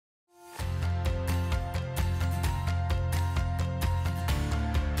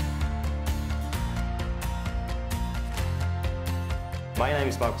My name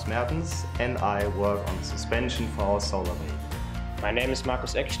is Markus Mertens and I work on the suspension for our solar array. My name is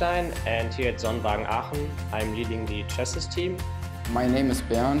Markus Eckstein and here at Sonnenwagen Aachen I'm leading the chassis team. My name is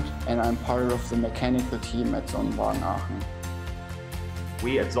Bernd and I'm part of the mechanical team at Sonnenwagen Aachen.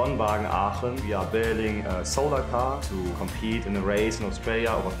 We at Sonnenwagen Aachen, we are building a solar car to compete in a race in Australia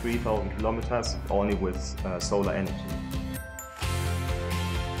over 3,000 kilometers only with solar energy.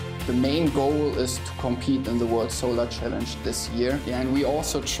 The main goal is to compete in the World Solar Challenge this year, and we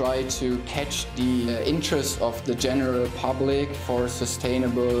also try to catch the interest of the general public for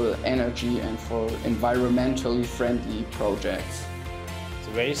sustainable energy and for environmentally friendly projects.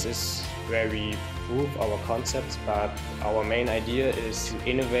 The race is where we prove our concepts, but our main idea is to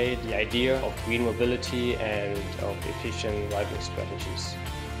innovate the idea of green mobility and of efficient riding strategies.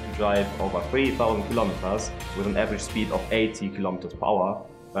 We drive over 3,000 kilometers with an average speed of 80 kilometers per hour.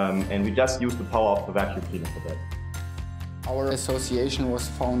 And we just use the power of the vacuum cleaner for that. Our association was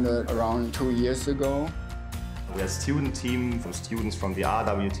founded around 2 years ago. We are a student team from students from the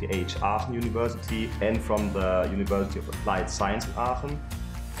RWTH Aachen University and from the University of Applied Science in Aachen.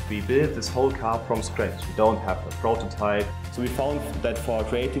 We built this whole car from scratch. We don't have a prototype. So we found that for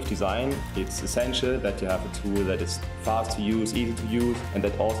creative design, it's essential that you have a tool that is fast to use, easy to use, and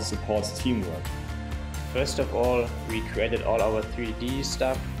that also supports teamwork. First of all, we created all our 3D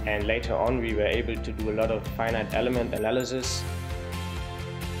stuff, and later on we were able to do a lot of finite element analysis.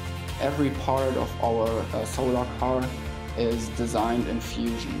 Every part of our solar car is designed in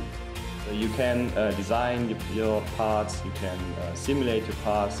Fusion. So you can design your parts, you can simulate your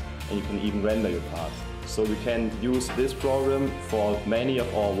parts, and you can even render your parts. So we can use this program for many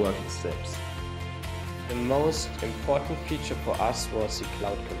of our working steps. The most important feature for us was the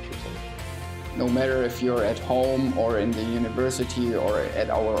cloud computing. No matter if you're at home or in the university or at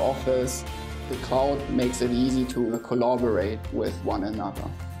our office, the cloud makes it easy to collaborate with one another.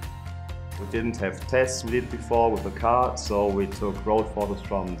 We didn't have tests we did before with the car, so we took road photos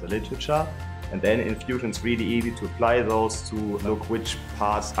from the literature. And then in Fusion it's really easy to apply those to look which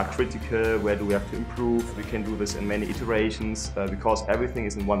parts are critical, where do we have to improve. We can do this in many iterations because everything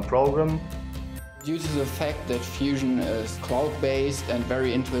is in one program. Due to the fact that Fusion is cloud-based and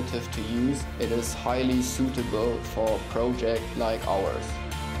very intuitive to use, it is highly suitable for a project like ours.